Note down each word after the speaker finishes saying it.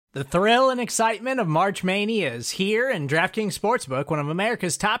The thrill and excitement of March Mania is here, and DraftKings Sportsbook, one of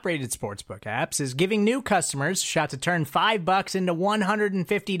America's top-rated sportsbook apps, is giving new customers a shot to turn $5 into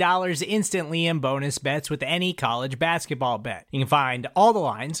 $150 instantly in bonus bets with any college basketball bet. You can find all the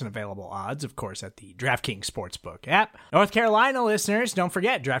lines and available odds, of course, at the DraftKings Sportsbook app. North Carolina listeners, don't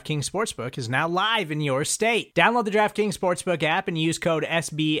forget, DraftKings Sportsbook is now live in your state. Download the DraftKings Sportsbook app and use code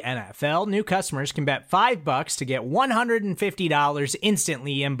SBNFL. New customers can bet $5 to get $150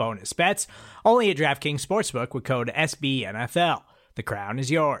 instantly in bonus bets, only at DraftKings Sportsbook with code SBNFL. The crown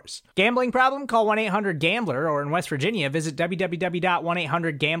is yours. Gambling problem? Call 1-800-GAMBLER, or in West Virginia, visit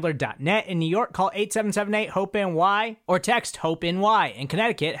www.1800gambler.net. In New York, call 877-8-HOPE-NY or text HOPE-NY. In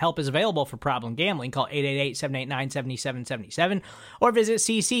Connecticut, help is available for problem gambling. Call 888-789-7777 or visit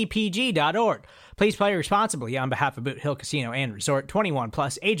ccpg.org. Please play responsibly on behalf of Boot Hill Casino and Resort. 21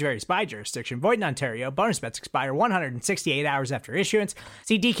 plus, age varies by jurisdiction. Void in Ontario. Bonus bets expire 168 hours after issuance.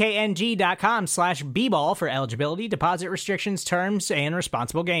 See dkng.com/bball for eligibility, deposit restrictions, terms, and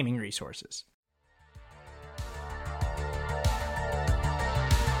responsible gaming resources.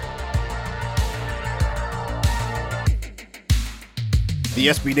 The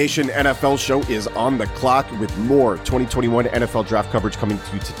SB Nation NFL show is on the clock with more 2021 NFL draft coverage coming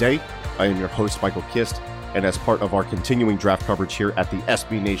to you today. I am your host, Michael Kist, and as part of our continuing draft coverage here at the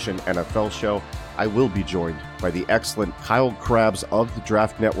SB Nation NFL show, I will be joined by the excellent Kyle Krabs of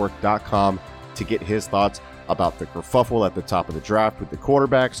thedraftnetwork.com to get his thoughts about the kerfuffle at the top of the draft with the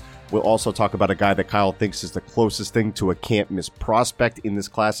quarterbacks. We'll also talk about a guy that Kyle thinks is the closest thing to a can't-miss prospect in this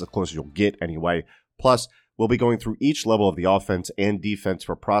class, as close as you'll get anyway. Plus, we'll be going through each level of the offense and defense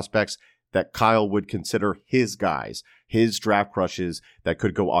for prospects that Kyle would consider his guys, his draft crushes that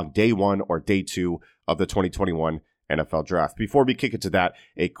could go on day one or day two of the 2021 NFL Draft. Before we kick into that,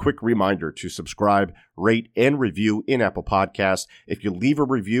 a quick reminder to subscribe, rate, and review in Apple Podcasts. If you leave a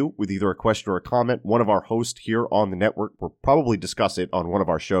review with either a question or a comment, one of our hosts here on the network will probably discuss it on one of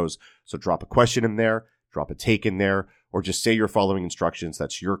our shows. So drop a question in there, drop a take in there, or just say you're following instructions.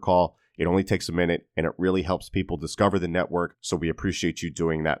 That's your call. It only takes a minute, and it really helps people discover the network, so we appreciate you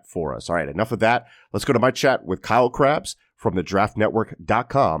doing that for us. All right, enough of that. Let's go to my chat with Kyle Krabs from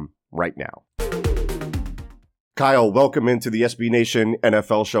thedraftnetwork.com right now. Kyle, welcome into the SB Nation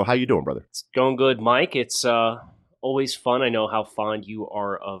NFL show. How you doing, brother? It's going good, Mike. It's always fun. I know how fond you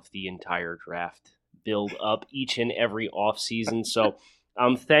are of the entire draft build up each and every offseason, so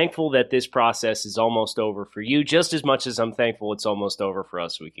I'm thankful that this process is almost over for you, just as much as I'm thankful it's almost over for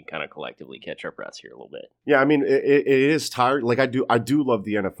us, so we can kind of collectively catch our breaths here a little bit. Yeah, I mean, it is tired. Like, I do love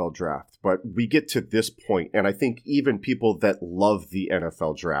the NFL draft, but we get to this point, and I think even people that love the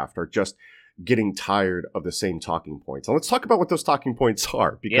NFL draft are just getting tired of the same talking points. And let's talk about what those talking points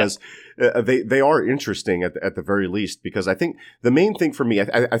are, because they are interesting at the very least, because I think the main thing for me,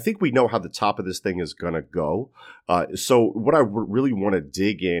 I think we know how the top of this thing is going to go. So what I really want to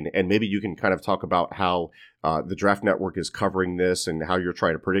dig in, and maybe you can kind of talk about how the Draft Network is covering this and how you're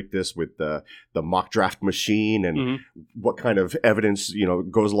trying to predict this with the mock draft machine and what kind of evidence,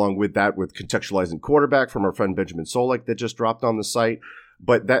 goes along with that, with contextualizing quarterback from our friend Benjamin Solak that just dropped on the site.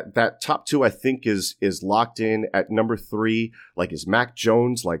 But that top two, I think, is locked in at number 3. Like, is Mac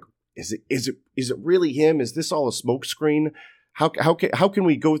Jones, like, is it really him? Is this all a smokescreen? How can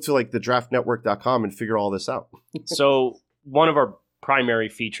we go to like thedraftnetwork.com and figure all this out? So one of our primary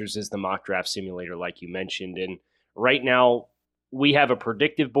features is the mock draft simulator, like you mentioned. And right now we have a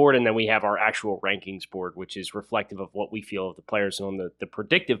predictive board, and then we have our actual rankings board, which is reflective of what we feel of the players. And on the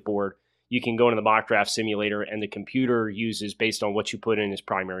predictive board, you can go into the mock draft simulator, and the computer uses, based on what you put in as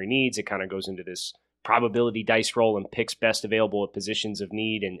primary needs, it kind of goes into this probability dice roll and picks best available at positions of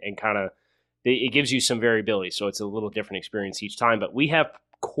need, and kind of, it gives you some variability. So it's a little different experience each time. But we have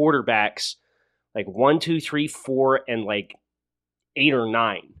quarterbacks like 1, 2, 3, 4, and like 8 or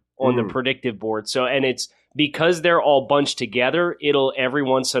 9 on the predictive board. So, and it's because they're all bunched together, it'll every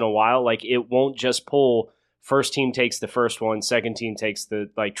once in a while, like, it won't just pull first team takes the first one, second team takes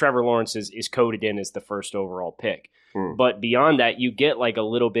like Trevor Lawrence is coded in as the first overall pick. But beyond that, you get like a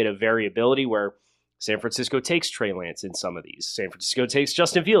little bit of variability where San Francisco takes Trey Lance in some of these. San Francisco takes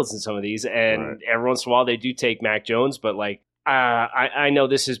Justin Fields in some of these. And every once in a while they do take Mac Jones. But like, I know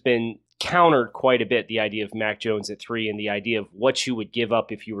this has been countered quite a bit, the idea of Mac Jones at 3 and the idea of what you would give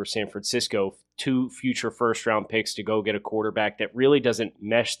up if you were San Francisco, 2 future first-round picks to go get a quarterback that really doesn't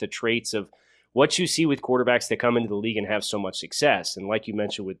mesh the traits of what you see with quarterbacks that come into the league and have so much success. And like you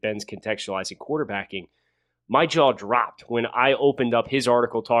mentioned with Ben's contextualizing quarterbacking, my jaw dropped when I opened up his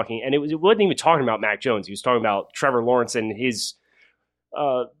article talking, and it wasn't even talking about Mac Jones. He was talking about Trevor Lawrence and his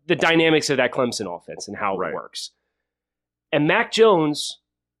the dynamics of that Clemson offense and how it works. And Mac Jones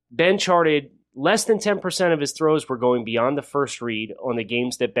Ben charted less than 10% of his throws were going beyond the first read on the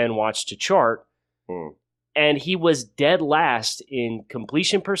games that Ben watched to chart. And he was dead last in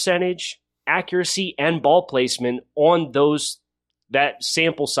completion percentage, accuracy, and ball placement on that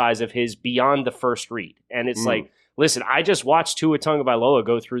sample size of his beyond the first read. And it's like, listen, I just watched Tua Tagovailoa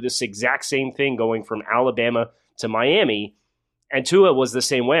go through this exact same thing going from Alabama to Miami, and Tua was the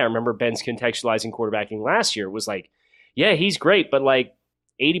same way. I remember Ben's contextualizing quarterbacking last year. It was like, yeah, he's great, but like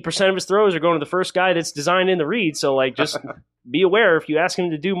 80% of his throws are going to the first guy that's designed in the read. So like, just be aware if you ask him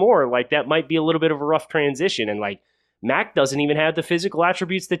to do more, like that might be a little bit of a rough transition. And like Mac doesn't even have the physical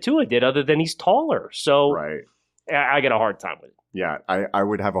attributes that Tua did, other than he's taller. So right. I get a hard time with it. Yeah, I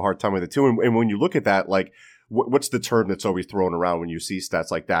would have a hard time with it too. And when you look at that, like, what's the term that's always thrown around when you see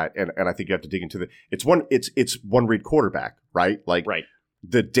stats like that? And I think you have to dig into it's one read quarterback, right? Like, right.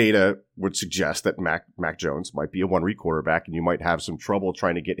 The data would suggest that Mac Jones might be a one read quarterback, and you might have some trouble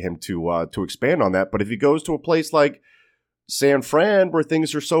trying to get him to expand on that. But if he goes to a place like San Fran, where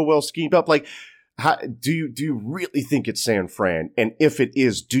things are so well schemed up, like, do you really think it's San Fran? And if it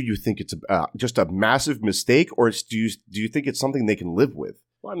is, do you think it's just a massive mistake, or do you think it's something they can live with?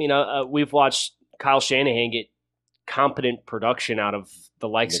 Well, I mean, we've watched Kyle Shanahan get competent production out of the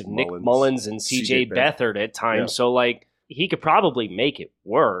likes of Nick Mullins and CJ Beathard at times. Yeah. So, like, he could probably make it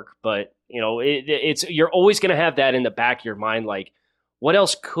work, but you know, it's you're always going to have that in the back of your mind, like, what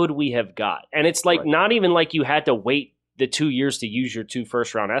else could we have got? And it's like, not even like you had to wait the 2 years to use your 2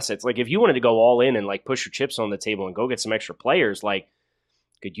 first-round assets. Like, if you wanted to go all in and like push your chips on the table and go get some extra players, like,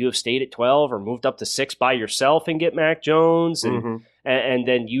 could you have stayed at 12 or moved up to 6 by yourself and get Mac Jones and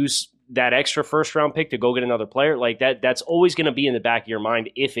then use that extra first-round pick to go get another player? Like, that's always going to be in the back of your mind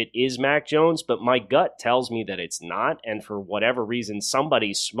if it is Mac Jones, but my gut tells me that it's not, and for whatever reason,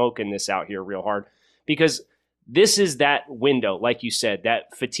 somebody's smoking this out here real hard, because this is that window, like you said,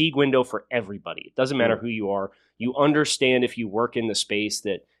 that fatigue window for everybody. It doesn't matter who you are. You understand, if you work in the space,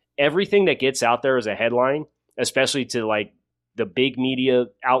 that everything that gets out there as a headline, especially to like the big media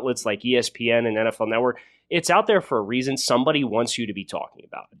outlets like ESPN and NFL Network, it's out there for a reason. Somebody wants you to be talking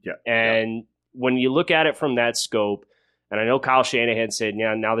about it. Yeah. And when you look at it from that scope, and I know Kyle Shanahan said,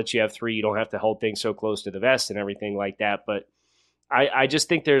 yeah, now that you have 3, you don't have to hold things so close to the vest and everything like that. But I just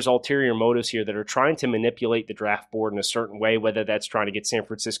think there's ulterior motives here that are trying to manipulate the draft board in a certain way, whether that's trying to get San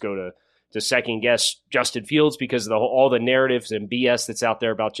Francisco to second guess Justin Fields because of all the narratives and BS that's out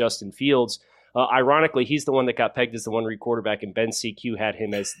there about Justin Fields. Ironically, he's the one that got pegged as the one-read quarterback, and Ben CQ had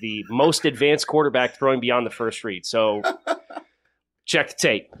him as the most advanced quarterback throwing beyond the first read. So check the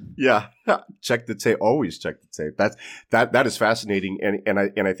tape. Yeah, check the tape. Always check the tape. That is fascinating, and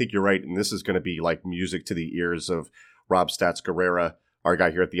I think you're right. And this is going to be like music to the ears of Rob Stats Guerrera, our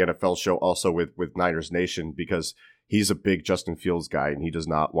guy here at the NFL Show, also with Niners Nation, because he's a big Justin Fields guy, and he does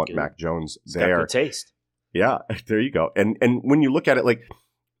not want Mac Jones there. Got good taste. Yeah, there you go. And when you look at it, like,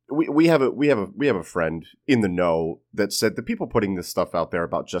 we have a friend in the know that said the people putting this stuff out there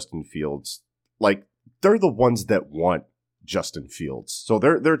about Justin Fields, like, they're the ones that want Justin Fields. So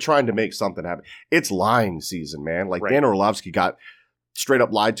they're trying to make something happen. It's lying season, man. Like, Dan Orlovsky got straight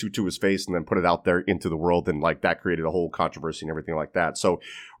up lied to his face and then put it out there into the world, and like that created a whole controversy and everything like that. So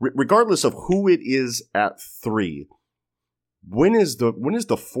regardless of who it is at 3, when is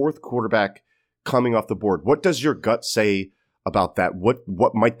the fourth quarterback coming off the board? What does your gut say about that?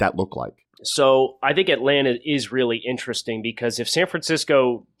 What might that look like? So I think Atlanta is really interesting, because if San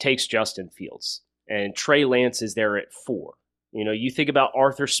Francisco takes Justin Fields and Trey Lance is there at 4, you know, you think about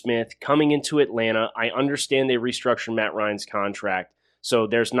Arthur Smith coming into Atlanta. I understand they restructured Matt Ryan's contract, so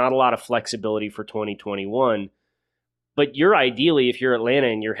there's not a lot of flexibility for 2021. But you're ideally, if you're Atlanta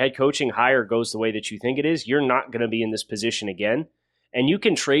and your head coaching hire goes the way that you think it is, you're not going to be in this position again. And you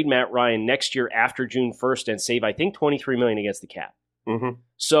can trade Matt Ryan next year after June 1st and save, I think, $23 million against the cap. Mm-hmm.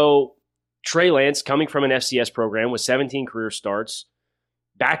 So Trey Lance, coming from an FCS program with 17 career starts,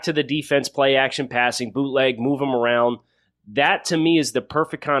 back to the defense, play action, passing, bootleg, move him around. That, to me, is the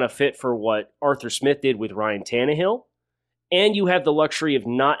perfect kind of fit for what Arthur Smith did with Ryan Tannehill. And you have the luxury of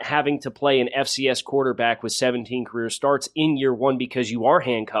not having to play an FCS quarterback with 17 career starts in year 1, because you are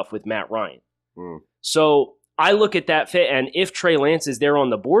handcuffed with Matt Ryan. So I look at that fit, and if Trey Lance is there on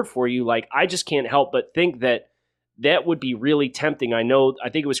the board for you, like, I just can't help but think that that would be really tempting. I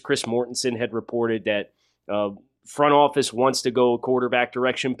think it was Chris Mortensen had reported that front office wants to go a quarterback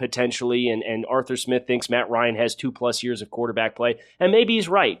direction potentially, and Arthur Smith thinks Matt Ryan has 2+ years of quarterback play, and maybe he's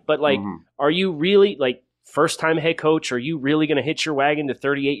right. But like, are you really, like, first-time head coach, are you really going to hitch your wagon to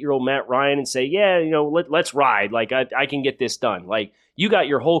 38-year-old Matt Ryan and say, yeah, you know, let's ride. Like, I can get this done. Like, you got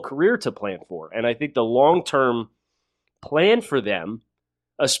your whole career to plan for. And I think the long-term plan for them,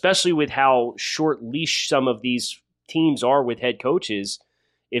 especially with how short leash some of these teams are with head coaches.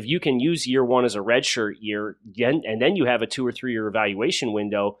 If you can use year one as a redshirt year, and then you have a 2 or 3 year evaluation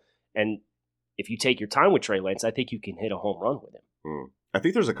window, and if you take your time with Trey Lance, I think you can hit a home run with him. I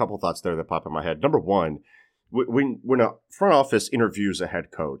think there's a couple thoughts there that pop in my head. Number one, when a front office interviews a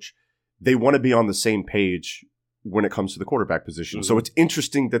head coach, they want to be on the same page when it comes to the quarterback position. Mm-hmm. So it's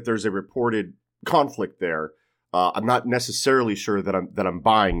interesting that there's a reported conflict there. I'm not necessarily sure that I'm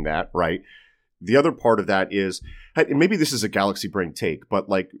buying that, right? The other part of that is, and maybe this is a galaxy brain take, but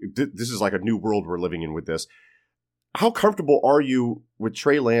like this is like a new world we're living in with this. How comfortable are you with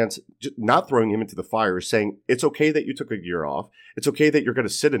Trey Lance not throwing him into the fire, saying it's okay that you took a year off, it's okay that you're going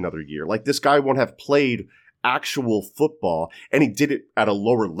to sit another year? Like, this guy won't have played actual football, and he did it at a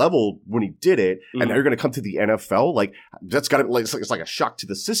lower level when he did it, and now you're going to come to the NFL? Like, that's got to, like, it's like a shock to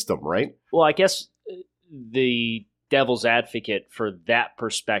the system, right? Well, I guess the devil's advocate for that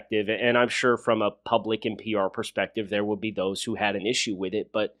perspective, and I'm sure from a public and PR perspective, there will be those who had an issue with it,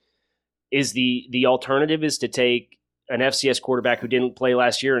 but is the alternative is to take an FCS quarterback who didn't play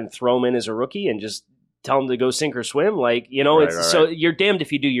last year and throw him in as a rookie and just tell him to go sink or swim? Like, so you're damned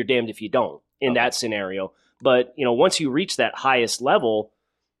if you do, you're damned if you don't in that scenario. But, once you reach that highest level,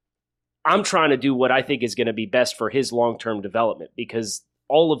 I'm trying to do what I think is going to be best for his long-term development, because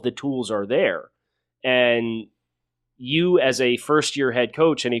all of the tools are there. And you, as a first-year head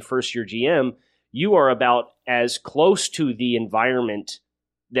coach and a first-year GM, you are about as close to the environment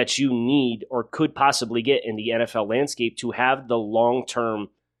that you need or could possibly get in the NFL landscape to have the long-term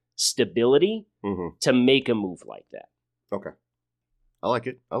stability to make a move like that. Okay. I like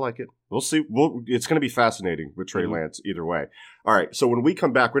it. We'll see. It's going to be fascinating with Trey Lance either way. All right. So when we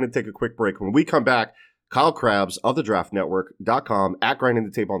come back, we're going to take a quick break. When we come back, Kyle Krabs of thedraftnetwork.com, at Grinding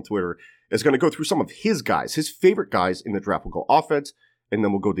the Tape on Twitter, is going to go through some of his guys, his favorite guys in the draft. We'll go offense, and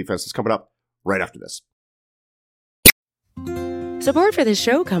then we'll go defense. It's coming up right after this. Support for this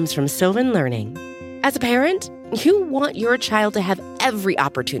show comes from Sylvan Learning. As a parent, you want your child to have every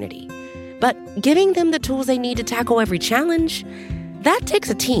opportunity, but giving them the tools they need to tackle every challenge, that takes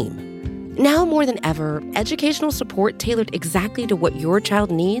a team. Now more than ever, educational support tailored exactly to what your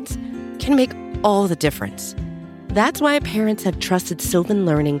child needs can make all the difference. That's why parents have trusted Sylvan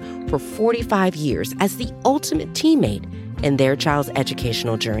Learning for 45 years as the ultimate teammate in their child's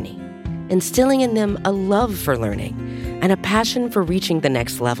educational journey, instilling in them a love for learning and a passion for reaching the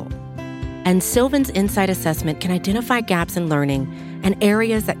next level. And Sylvan's Insight Assessment can identify gaps in learning and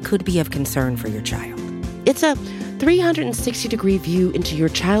areas that could be of concern for your child. It's a 360-degree view into your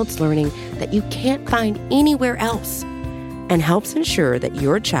child's learning that you can't find anywhere else, and helps ensure that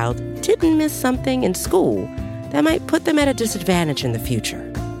your child didn't miss something in school that might put them at a disadvantage in the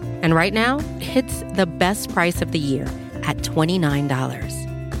future. And right now, it's the best price of the year at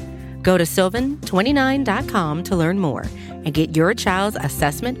 $29. Go to sylvan29.com to learn more and get your child's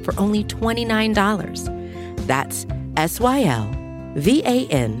assessment for only $29. That's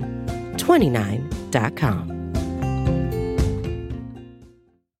SYLVAN29.com.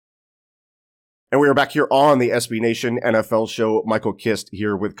 And we are back here on the SB Nation NFL show. Michael Kist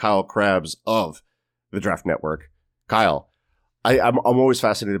here with Kyle Krabs of the Draft Network. Kyle, I'm always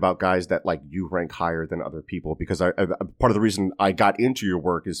fascinated about guys that, like, you rank higher than other people, because I part of the reason I got into your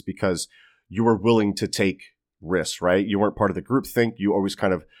work is because you were willing to take risks, right? You weren't part of the group think. You always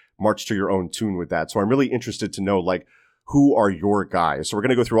kind of marched to your own tune with that. So I'm really interested to know, like, who are your guys? So we're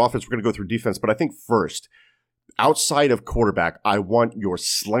going to go through offense, we're going to go through defense, but I think first, outside of quarterback, I want your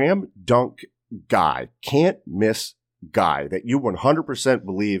slam dunk guy, can't miss guy that you 100%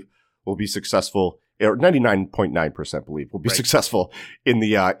 believe will be successful, or 99.9% believe will be successful in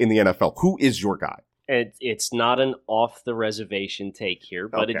the NFL. Who is your guy? It's not an off the reservation take here,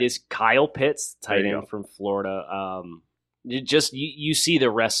 but it is Kyle Pitts, tight end from Florida. You see the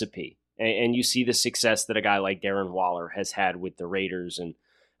recipe, and you see the success that a guy like Darren Waller has had with the Raiders. And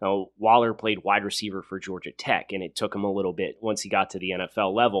Waller played wide receiver for Georgia Tech, and it took him a little bit once he got to the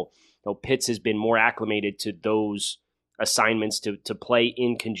NFL level. Pitts has been more acclimated to those assignments to play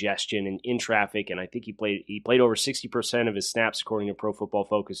in congestion and in traffic, and I think he played over 60% of his snaps, according to Pro Football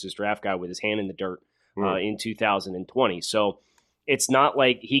Focus's draft guide, with his hand in the dirt in 2020. So it's not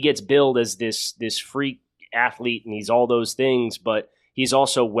like he gets billed as this freak athlete and he's all those things, but he's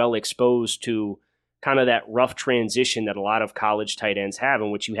also well exposed to kind of that rough transition that a lot of college tight ends have,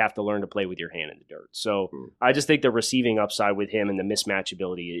 in which you have to learn to play with your hand in the dirt. So I just think the receiving upside with him and the mismatch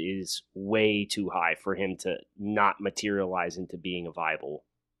ability is way too high for him to not materialize into being a viable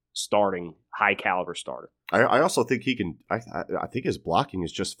starting, high caliber starter. I also think he can. I think his blocking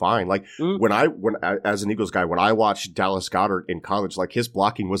is just fine. Like when as an Eagles guy, when I watched Dallas Goedert in college, like his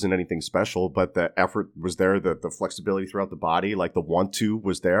blocking wasn't anything special, but the effort was there, the flexibility throughout the body, like the 1-2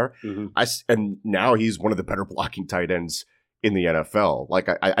 was there. And now he's one of the better blocking tight ends in the NFL. Like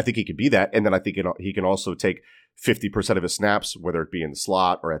I think he could be that, and then I think he can also take 50% of his snaps, whether it be in the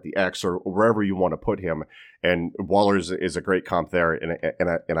slot or at the X or wherever you want to put him. And Waller is a great comp there,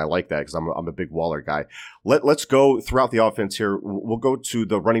 and I like that because I'm a big Waller guy. Let's go throughout the offense here. We'll go to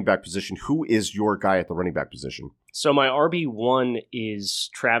the running back position. Who is your guy at the running back position? So my RB1 is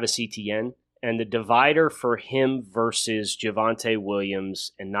Travis Etienne, and the divider for him versus Javonte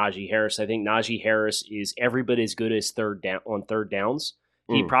Williams and Najee Harris. I think Najee Harris is every bit as good as on third downs.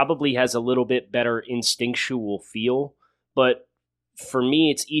 He probably has a little bit better instinctual feel, but for me,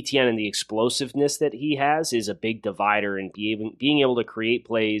 it's Etienne, and the explosiveness that he has is a big divider, and being able to create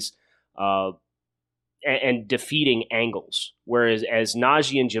plays and defeating angles. Whereas as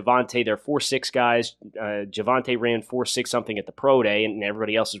Najee and Javonte, they're 4.6 guys. Javonte ran 4.6 something at the pro day, and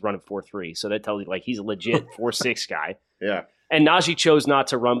everybody else is running 4.3. So that tells you like he's a legit 4.6 guy. Yeah. And Najee chose not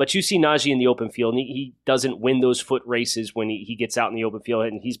to run, but you see Najee in the open field, and he doesn't win those foot races when he gets out in the open field,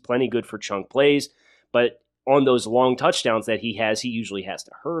 and he's plenty good for chunk plays. But on those long touchdowns that he has, he usually has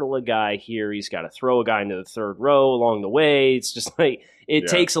to hurdle a guy here. He's got to throw a guy into the third row along the way. It's just like it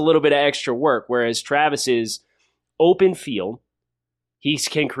takes a little bit of extra work, whereas Travis is open field. He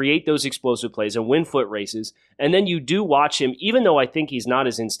can create those explosive plays and win foot races. And then you do watch him, even though I think he's not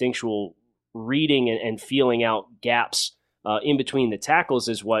as instinctual reading and feeling out gaps in between the tackles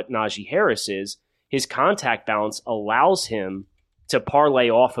as what Najee Harris is, his contact balance allows him to parlay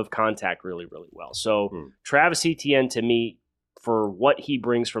off of contact really, really well. So Travis Etienne, to me, for what he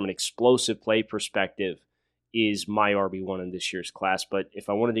brings from an explosive play perspective, is my RB1 in this year's class. But if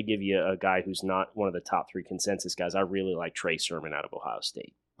I wanted to give you a guy who's not one of the top 3 consensus guys, I really like Trey Sermon out of Ohio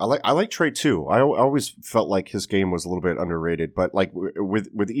State. I like Trey too. I always felt like his game was a little bit underrated, but like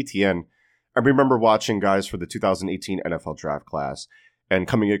with Etienne, I remember watching guys for the 2018 NFL draft class and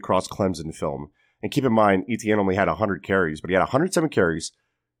coming across Clemson film. And keep in mind, Etienne only had 100 carries, but he had 107 carries,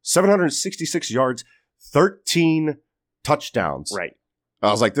 766 yards, 13 touchdowns. Right.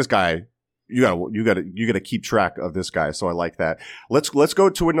 I was like, this guy, you gotta keep track of this guy. So I like that. Let's go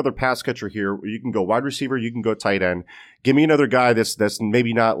to another pass catcher here. You can go wide receiver, you can go tight end. Give me another guy that's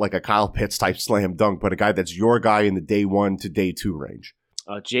maybe not like a Kyle Pitts type slam dunk, but a guy that's your guy in the day 1 to day 2 range.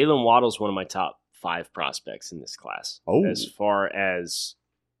 Jalen Waddle's one of my top 5 prospects in this class. Oh. As far as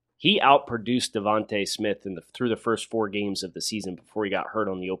he outproduced Devontae Smith through the first 4 games of the season before he got hurt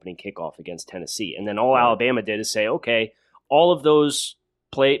on the opening kickoff against Tennessee. And then all Alabama did is say, okay, all of those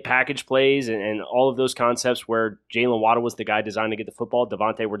package plays and all of those concepts where Jalen Waddle was the guy designed to get the football,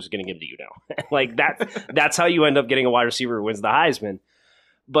 Devontae, we're just going to give it to you now. Like that's how you end up getting a wide receiver who wins the Heisman.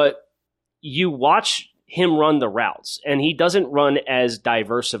 But you watch him run the routes, and he doesn't run as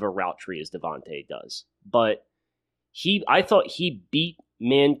diverse of a route tree as Devontae does. But I thought he beat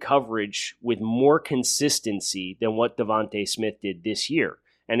man coverage with more consistency than what Devontae Smith did this year.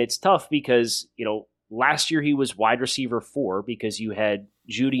 And it's tough because, last year he was wide receiver 4 because you had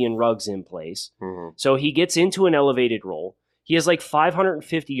Jeudy and Ruggs in place. Mm-hmm. So he gets into an elevated role. He has like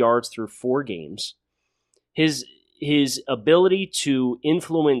 550 yards through 4 games. His ability to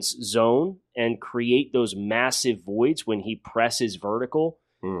influence zone and create those massive voids when he presses vertical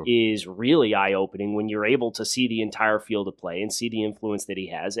is really eye-opening when you're able to see the entire field of play and see the influence that he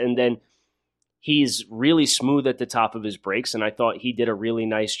has. And then he's really smooth at the top of his breaks, and I thought he did a really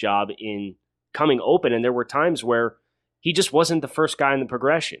nice job in coming open. And there were times where he just wasn't the first guy in the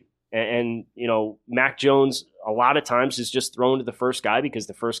progression. And Mac Jones a lot of times is just thrown to the first guy because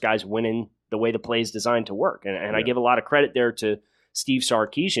the first guy's winning the way the play is designed to work. And I give a lot of credit there to Steve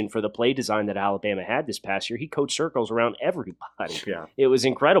Sarkisian for the play design that Alabama had this past year. He coached circles around everybody. Yeah. It was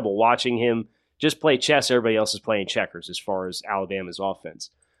incredible watching him just play chess. Everybody else is playing checkers as far as Alabama's offense.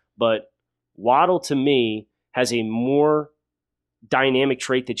 But Waddle, to me, has a more dynamic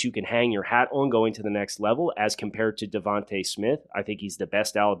trait that you can hang your hat on going to the next level as compared to Devontae Smith. I think he's the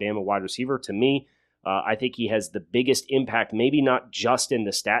best Alabama wide receiver. To me, I think he has the biggest impact, maybe not just in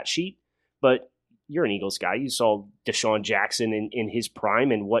the stat sheet, but you're an Eagles guy. You saw Deshaun Jackson in his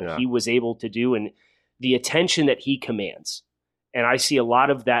prime and what he was able to do and the attention that he commands. And I see a lot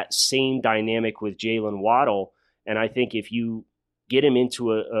of that same dynamic with Jalen Waddle. And I think if you get him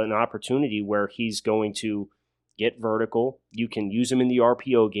into an opportunity where he's going to get vertical, you can use him in the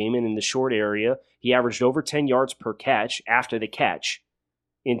RPO game and in the short area. He averaged over 10 yards per catch after the catch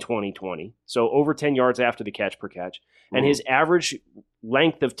in 2020. So over 10 yards after the catch per catch. And his average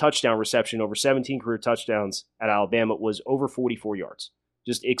length of touchdown reception over 17 career touchdowns at Alabama was over 44 yards.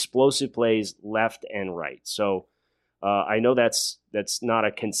 Just explosive plays left and right. So I know that's not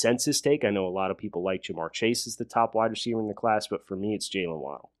a consensus take. I know a lot of people like Jamar Chase as the top wide receiver in the class, but for me, it's Jalen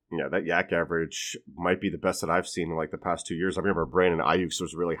Waddle. Yeah, that yak average might be the best that I've seen in like the past 2 years. I remember Brandon Ayuk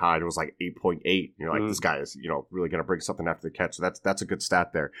was really high. It was like 8.8. You're like, this guy is, really going to bring something after the catch. So that's a good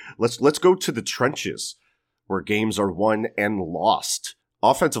stat there. Let's go to the trenches where games are won and lost.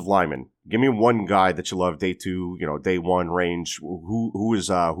 Offensive lineman. Give me one guy that you love day 2, day 1 range. Who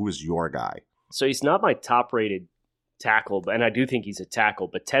is your guy? So he's not my top rated tackle, and I do think he's a tackle,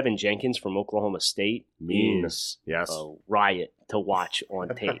 but Tevin Jenkins from Oklahoma State is a riot to watch on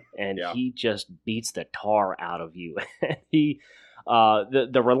tape, and he just beats the tar out of you. The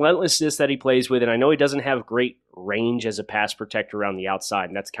relentlessness that he plays with, and I know he doesn't have great range as a pass protector around the outside,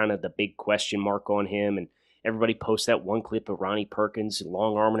 and that's kind of the big question mark on him, and everybody posts that one clip of Ronnie Perkins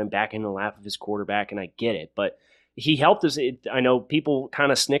long-arming him back in the lap of his quarterback, and I get it, but he helped us. I know people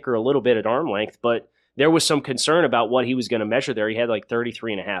kind of snicker a little bit at arm length, but there was some concern about what he was going to measure there. He had like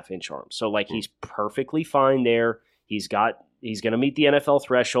 33.5-inch arms. So he's perfectly fine there. He's going to meet the NFL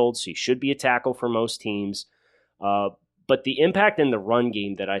threshold, so he should be a tackle for most teams. But the impact in the run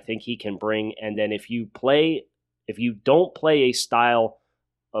game that I think he can bring, and then if you don't play a style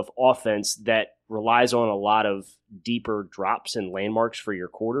of offense that relies on a lot of deeper drops and landmarks for your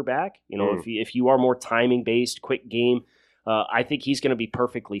quarterback, if you are more timing based, quick game, I think he's going to be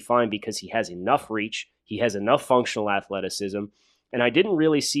perfectly fine because he has enough reach, he has enough functional athleticism, and I didn't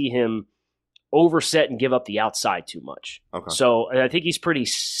really see him overset and give up the outside too much. Okay. So I think he's pretty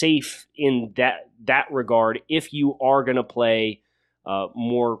safe in that regard if you are going to play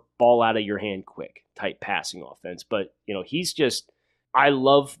more ball out of your hand quick type passing offense. But I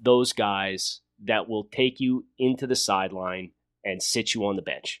love those guys that will take you into the sideline and sit you on the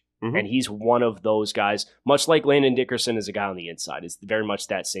bench. Mm-hmm. And he's one of those guys, much like Landon Dickerson is a guy on the inside. It's very much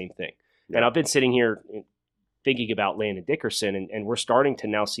that same thing. Yeah. And I've been sitting here thinking about Landon Dickerson, and we're starting to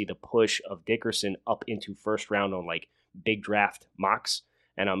now see the push of Dickerson up into first round on like big draft mocks.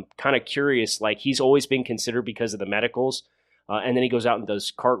 And I'm kind of curious, he's always been considered because of the medicals. And then he goes out and does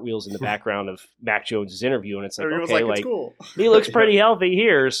cartwheels in the background of Mac Jones' interview. And it's like, it's cool. He looks pretty healthy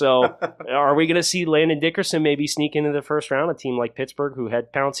here. So are we going to see Landon Dickerson maybe sneak into the first round? A team like Pittsburgh who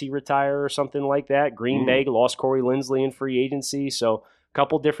had Pouncey retire or something like that. Green Bay lost Corey Linsley in free agency. So a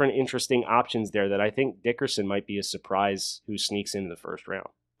couple different interesting options there that I think Dickerson might be a surprise who sneaks into the first round.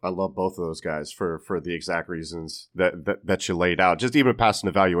 I love both of those guys for the exact reasons that you laid out. Just even past an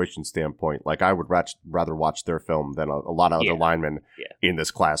evaluation standpoint, I would rather watch their film than a lot of other linemen in this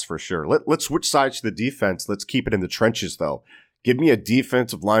class for sure. Let's switch sides to the defense. Let's keep it in the trenches, though. Give me a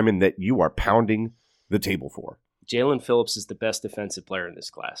defensive lineman that you are pounding the table for. Jalen Phillips is the best defensive player in this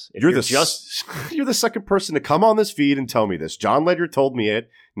class. You're the second person to come on this feed and tell me this. John Ledyard told me it.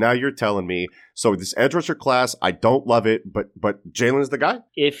 Now you're telling me. So this edge rusher class, I don't love it, but Jalen is the guy?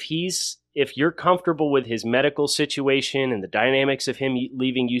 If you're comfortable with his medical situation and the dynamics of him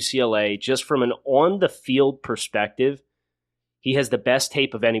leaving UCLA, just from an on-the-field perspective, he has the best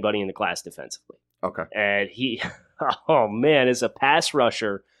tape of anybody in the class defensively. Okay. And he, as a pass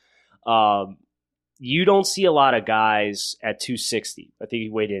rusher, you don't see a lot of guys at 260. I think he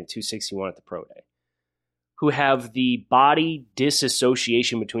weighed in at 261 at the pro day, who have the body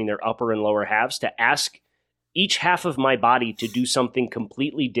disassociation between their upper and lower halves to ask each half of my body to do something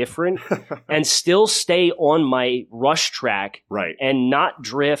completely different and still stay on my rush track, right, and not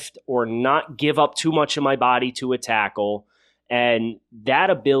drift or not give up too much of my body to a tackle. And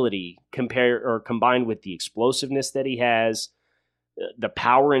that ability combined with the explosiveness that he has, the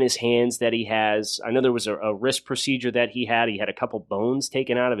power in his hands that he has. I know there was a wrist procedure that he had. He had a couple bones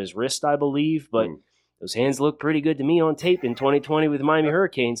taken out of his wrist, I believe, but those hands look pretty good to me on tape in 2020 with the Miami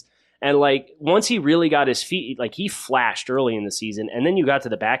Hurricanes. And once he really got his feet, he flashed early in the season, and then you got to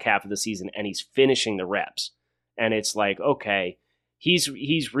the back half of the season and he's finishing the reps. And it's okay,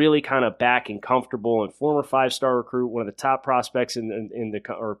 he's really kind of back and comfortable, and former 5-star recruit, one of the top prospects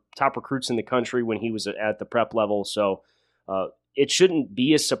or top recruits in the country when he was at the prep level. So, it shouldn't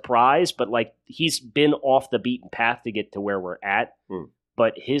be a surprise, but he's been off the beaten path to get to where we're at.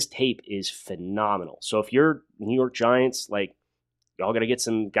 But his tape is phenomenal. So if you're New York Giants, y'all got to get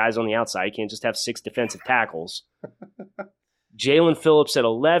some guys on the outside. You can't just have 6 defensive tackles. Jalen Phillips at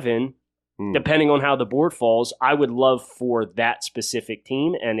 11, depending on how the board falls, I would love for that specific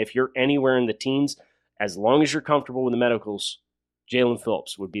team. And if you're anywhere in the teams, as long as you're comfortable with the medicals, Jalen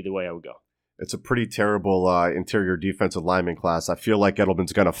Phillips would be the way I would go. It's a pretty terrible interior defensive lineman class. I feel like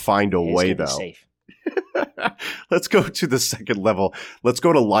Edelman's going to find a way, though. Safe. Let's go to the second level. Let's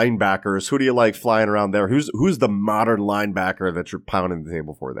go to linebackers. Who do you like flying around there? Who's the modern linebacker that you're pounding the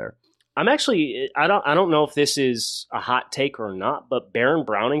table for there? I'm actually, I don't know if this is a hot take or not, but Baron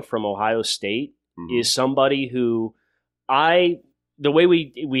Browning from Ohio State is somebody who the way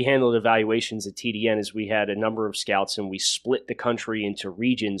we handled evaluations at TDN is we had a number of scouts and we split the country into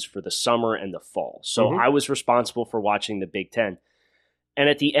regions for the summer and the fall. So I was responsible for watching the Big Ten. And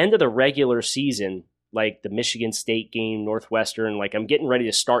at the end of the regular season, like the Michigan State game, Northwestern, like I'm getting ready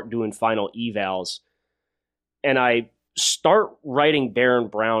to start doing final evals. And I start writing Baron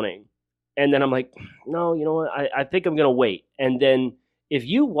Browning. And then I'm like, no, you know what? I think I'm going to wait. And then if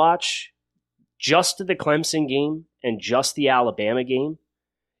you watch just the Clemson game and just the Alabama game,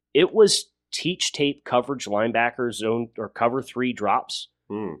 it was teach tape coverage linebacker zone or cover 3 drops.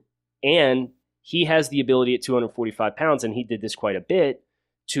 And he has the ability at 245 pounds, and he did this quite a bit,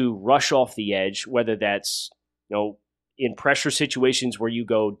 to rush off the edge, whether that's, in pressure situations where you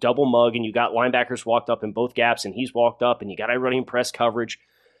go double mug and you got linebackers walked up in both gaps and he's walked up and you got running press coverage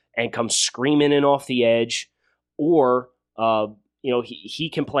and come screaming in off the edge, or he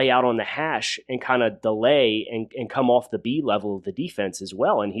can play out on the hash and kind of delay and come off the B level of the defense as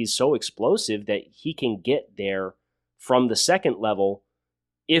well. And he's so explosive that he can get there from the second level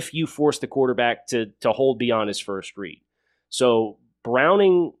if you force the quarterback to hold beyond his first read. So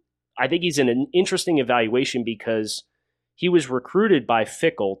Browning, I think he's an interesting evaluation because he was recruited by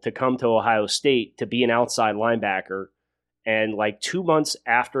Fickell to come to Ohio State to be an outside linebacker. And like 2 months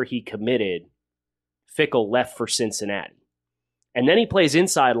after he committed, Fickell left for Cincinnati. And then he plays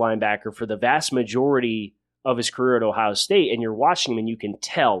inside linebacker for the vast majority of his career at Ohio State. And you're watching him and you can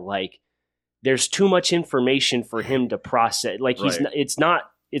tell, like, there's too much information for him to process. Like, it's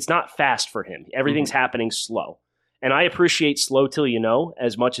not fast for him. Everything's happening slow. And I appreciate slow till you know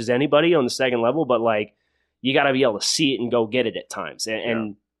as much as anybody on the second level, but like, you got to be able to see it and go get it at times.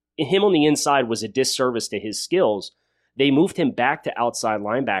 And him on the inside was a disservice to his skills. They moved him back to outside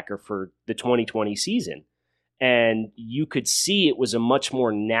linebacker for the 2020 season. And you could see it was a much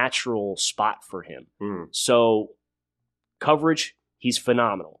more natural spot for him. So coverage, he's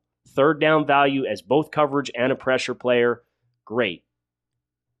phenomenal. Third down value as both coverage and a pressure player, great.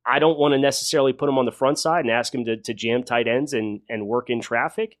 I don't want to necessarily put him on the front side and ask him to jam tight ends and work in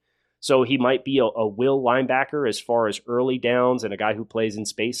traffic. So he might be a will linebacker as far as early downs and a guy who plays in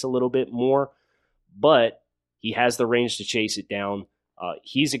space a little bit more. But he has the range to chase it down.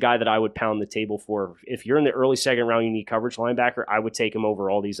 He's a guy that I would pound the table for. If you're in the early second round, you need coverage linebacker, I would take him over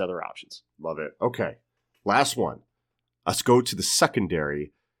all these other options. Love it. Okay. Last one. Let's go to the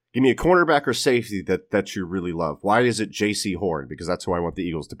secondary. Give me a cornerback or safety that you really love. Why is it J.C. Horn? Because that's who I want the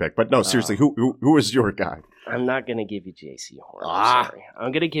Eagles to pick. But no, seriously, who is your guy? I'm not going to give you J.C. Horn. I'm sorry.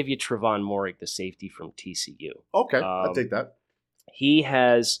 I'm going to give you Trevon Moehrig, the safety from TCU. Okay, I'll take that. He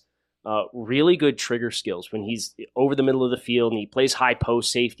has really good trigger skills when he's over the middle of the field and he plays high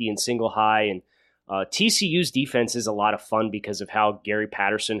post safety and single high. And TCU's defense is a lot of fun because of how Gary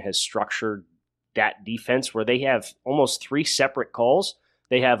Patterson has structured that defense, where they have almost 3 separate calls.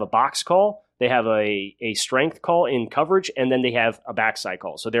 They have a box call, they have a strength call in coverage, and then they have a backside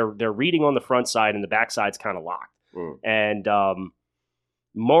call. So they're reading on the front side, and the backside's kind of locked. And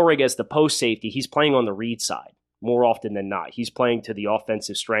Moehrig, as the post safety, he's playing on the read side more often than not. He's playing to the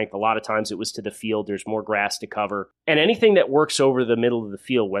offensive strength. A lot of times it was to the field. There's more grass to cover. And anything that works over the middle of the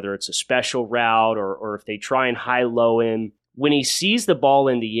field, whether it's a special route or if they try and high-low him, when he sees the ball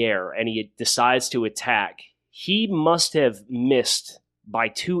in the air and he decides to attack, he must have missed by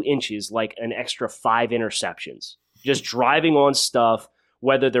 2 inches, like an extra 5 interceptions, just driving on stuff,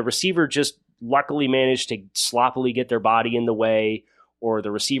 whether the receiver just luckily managed to sloppily get their body in the way, or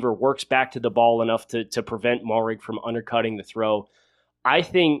the receiver works back to the ball enough to prevent Moehrig from undercutting the throw. I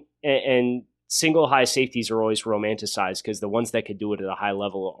think, and single high safeties are always romanticized because the ones that could do it at a high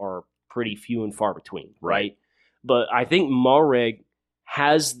level are pretty few and far between, right? But I think Moehrig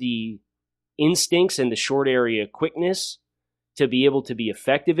has the instincts and the short area quickness to be able to be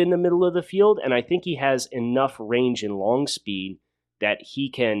effective in the middle of the field. And I think he has enough range and long speed that he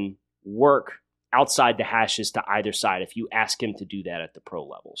can work outside the hashes to either side if you ask him to do that at the pro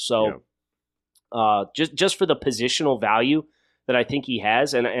level. So just for the positional value that I think he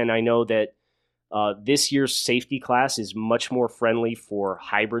has, and I know that this year's safety class is much more friendly for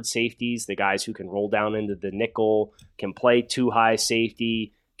hybrid safeties, the guys who can roll down into the nickel, can play 2 high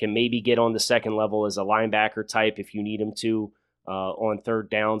safety, can maybe get on the second level as a linebacker type if you need him to. On third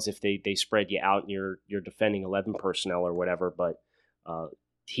downs if they spread you out and you're defending 11 personnel or whatever. But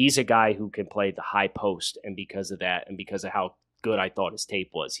he's a guy who can play the high post, and because of that and because of how good I thought his tape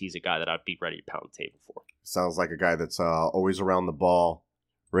was, he's a guy that I'd be ready to pound the table for. Sounds like a guy that's always around the ball,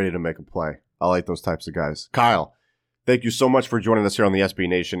 ready to make a play. I like those types of guys. Kyle, thank you so much for joining us here on the SB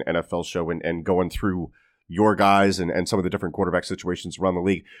Nation NFL show and going through your guys and some of the different quarterback situations around the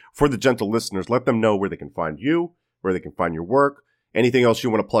league. For the gentle listeners, let them know where they can find you, where they can find your work. Anything else you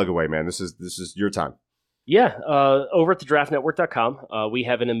want to plug away, man? This is your time. Yeah, over at thedraftnetwork.com, we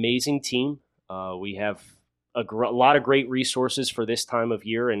have an amazing team. We have a lot of great resources for this time of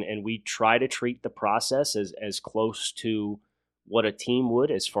year, and we try to treat the process as close to what a team would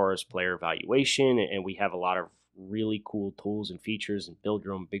as far as player evaluation, and we have a lot of really cool tools and features and build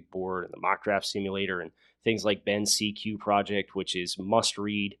your own big board and the mock draft simulator and things like Ben's CQ project, which is must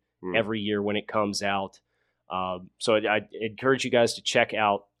read every year when it comes out. So I encourage you guys to check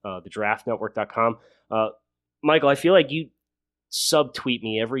out thedraftnetwork.com. Michael, I feel like you subtweet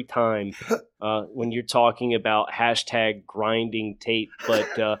me every time when you're talking about hashtag grinding tape,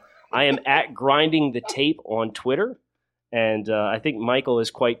 but I am at grinding the tape on Twitter. And I think Michael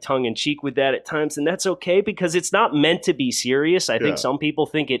is quite tongue-in-cheek with that at times, and that's okay because it's not meant to be serious. I think some people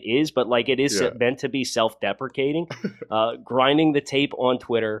think it is, but like it is meant to be self-deprecating. Grinding the tape on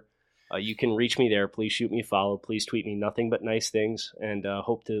Twitter. You can reach me there. Please shoot me a follow. Please tweet me nothing but nice things, and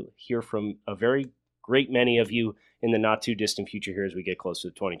hope to hear from a very great many of you in the not-too-distant future here as we get close to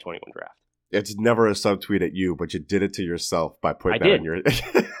the 2021 draft. It's never a subtweet at you, but you did it to yourself by putting that in your...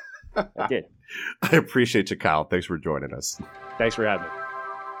 I did. I appreciate you, Kyle. Thanks for joining us. Thanks for having me.